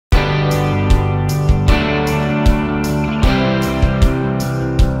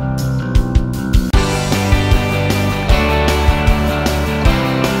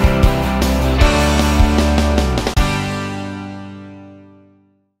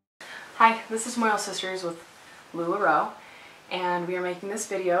Hi, this is Moyle Sisters with Lularoe, and we are making this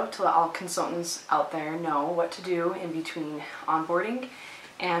video to let all consultants out there know what to do in between onboarding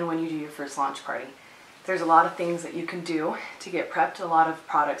and when you do your first launch party. There's a lot of things that you can do to get prepped, a lot of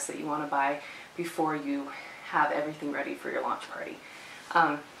products that you want to buy before you have everything ready for your launch party.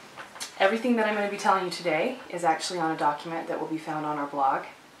 Everything that I'm going to be telling you today is actually on a document that will be found on our blog,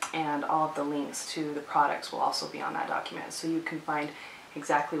 and all of the links to the products will also be on that document, so you can find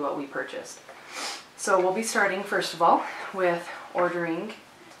exactly what we purchased. So we'll be starting first of all with ordering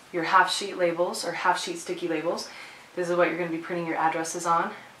your half sheet labels or half sheet sticky labels. This is what you're going to be printing your addresses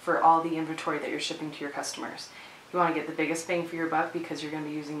on for all the inventory that you're shipping to your customers. You want to get the biggest bang for your buck because you're going to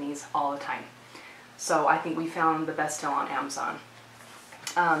be using these all the time. So I think we found the best deal on Amazon.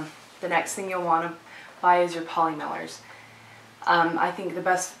 The next thing you'll want to buy is your poly mailers. I think the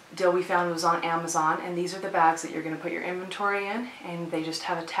best deal we found was on Amazon, and these are the bags that you're going to put your inventory in, and they just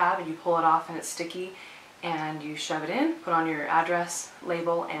have a tab and you pull it off and it's sticky and you shove it in, put on your address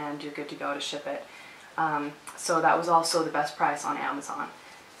label, and you're good to go to ship it. So that was also the best price on Amazon.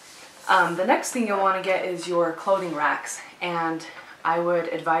 The next thing you'll want to get is your clothing racks, and I would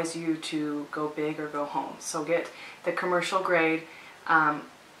advise you to go big or go home. So get the commercial grade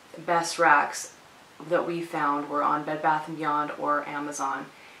best racks that we found were on Bed Bath & Beyond or Amazon,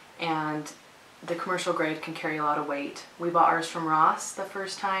 and the commercial grade can carry a lot of weight. We bought ours from Ross the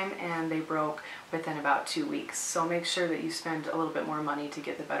first time and they broke within about 2 weeks, so make sure that you spend a little bit more money to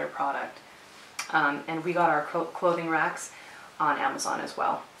get the better product. And we got our clothing racks on Amazon as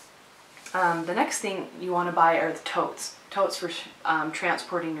well. The next thing you want to buy are the totes for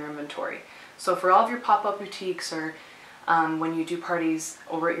transporting your inventory. So for all of your pop-up boutiques, or when you do parties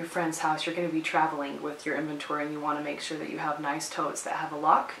over at your friend's house, you're going to be traveling with your inventory, and you want to make sure that you have nice totes that have a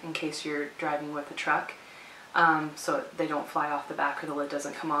lock in case you're driving with a truck, so they don't fly off the back or the lid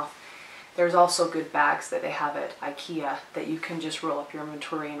doesn't come off. There's also good bags that they have at IKEA that you can just roll up your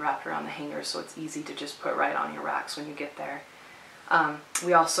inventory and wrap it around the hanger, so it's easy to just put right on your racks when you get there.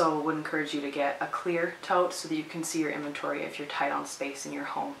 We also would encourage you to get a clear tote so that you can see your inventory if you're tight on space in your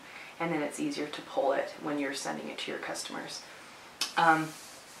home, and then it's easier to pull it when you're sending it to your customers.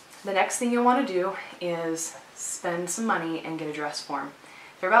 The next thing you'll want to do is spend some money and get a dress form.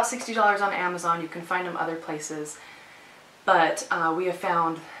 They're about $60 on Amazon. You can find them other places, but we have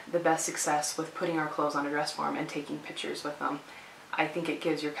found the best success with putting our clothes on a dress form and taking pictures with them. I think it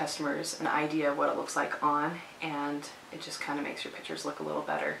gives your customers an idea of what it looks like on, and it just kind of makes your pictures look a little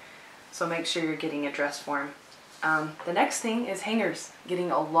better. So make sure you're getting a dress form. The next thing is hangers, getting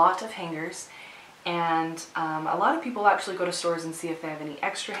a lot of hangers, and a lot of people actually go to stores and see if they have any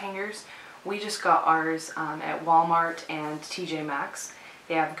extra hangers. We just got ours at Walmart and TJ Maxx.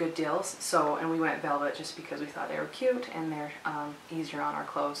 They have good deals, and we went velvet just because we thought they were cute and they're easier on our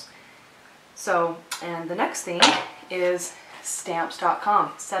clothes. So, and the next thing is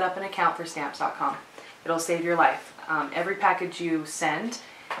stamps.com. Set up an account for stamps.com. It'll save your life. Every package you send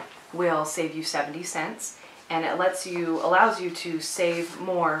will save you 70 cents. And it allows you to save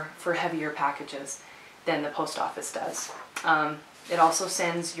more for heavier packages than the post office does. It also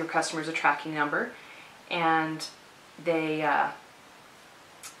sends your customers a tracking number, and they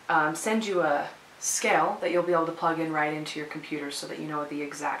send you a scale that you'll be able to plug in right into your computer so that you know the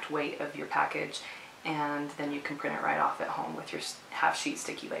exact weight of your package, and then you can print it right off at home with your half-sheet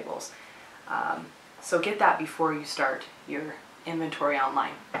sticky labels. So get that before you start your inventory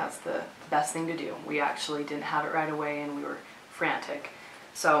online. That's the best thing to do. We actually didn't have it right away and we were frantic.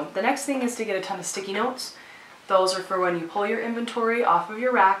 So the next thing is to get a ton of sticky notes. Those are for when you pull your inventory off of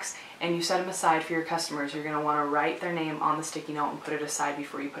your racks and you set them aside for your customers. You're going to want to write their name on the sticky note and put it aside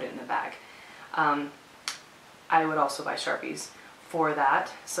before you put it in the bag. I would also buy Sharpies for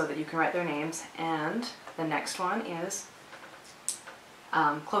that so that you can write their names. And the next one is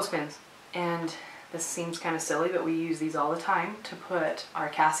clothespins. And this seems kind of silly, but we use these all the time to put our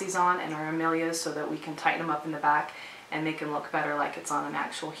Cassies on and our Amelias so that we can tighten them up in the back and make them look better like it's on an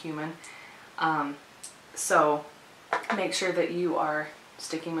actual human. So make sure that you are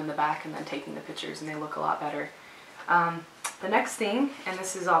sticking them in the back and then taking the pictures, and they look a lot better. The next thing, and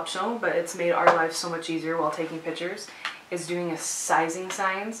this is optional, but it's made our life so much easier while taking pictures, is doing a sizing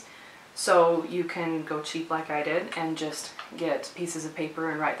signs. So you can go cheap like I did and just get pieces of paper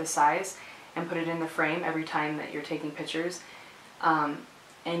and write the size and put it in the frame every time that you're taking pictures.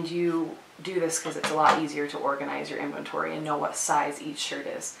 And you do this because it's a lot easier to organize your inventory and know what size each shirt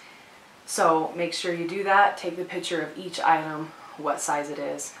is. So make sure you do that, take the picture of each item, what size it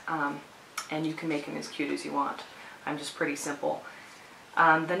is, and you can make them as cute as you want. I'm just pretty simple.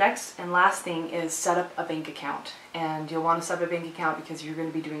 The next and last thing is set up a bank account. And you'll want to set up a bank account because you're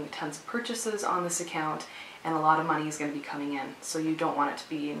going to be doing tons of purchases on this account and a lot of money is going to be coming in. So you don't want it to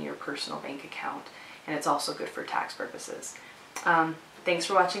be in your personal bank account. And it's also good for tax purposes. Thanks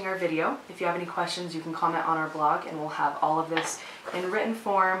for watching our video. If you have any questions, you can comment on our blog and we'll have all of this in written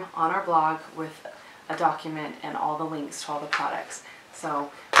form on our blog with a document and all the links to all the products.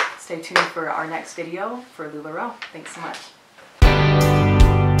 So stay tuned for our next video for Lularoe. Thanks so much.